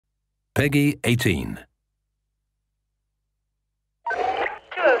Peggy 18.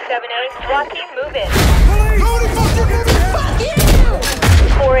 2078, SWAT team, move in. Fuck you!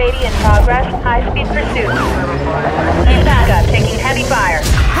 480 in progress, high-speed pursuit. Need backup, taking heavy fire.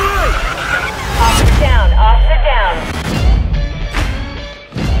 Officer down, officer down.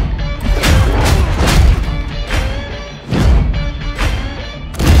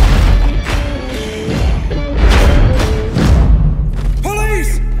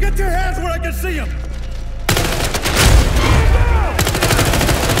 Police! Get your hands where I can see them!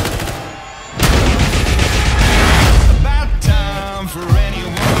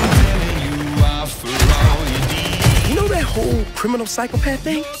 You know that whole criminal psychopath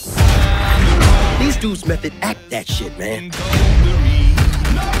thing? These dudes method act that shit, man.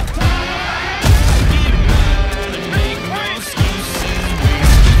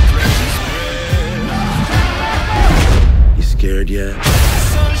 You scared yet?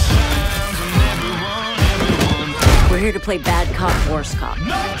 We're here to play bad cop, worst cop.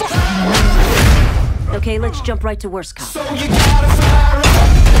 Okay, let's jump right to worst cop. So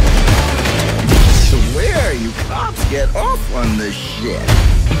where you cops get off on this shit?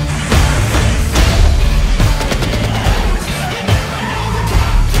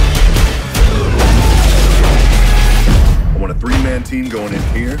 I want a three-man team going in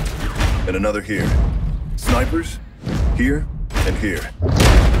here and another here. Snipers, here and here.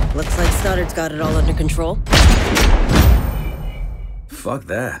 Looks like Stoddard's got it all under control. Fuck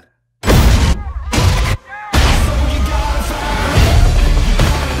that.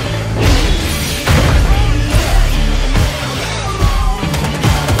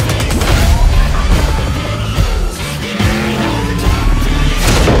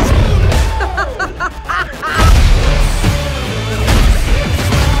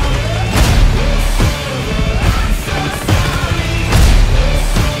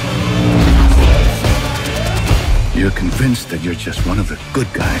 You're convinced that you're just one of the good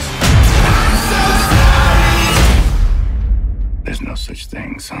guys. There's no such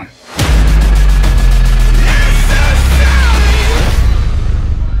thing, son.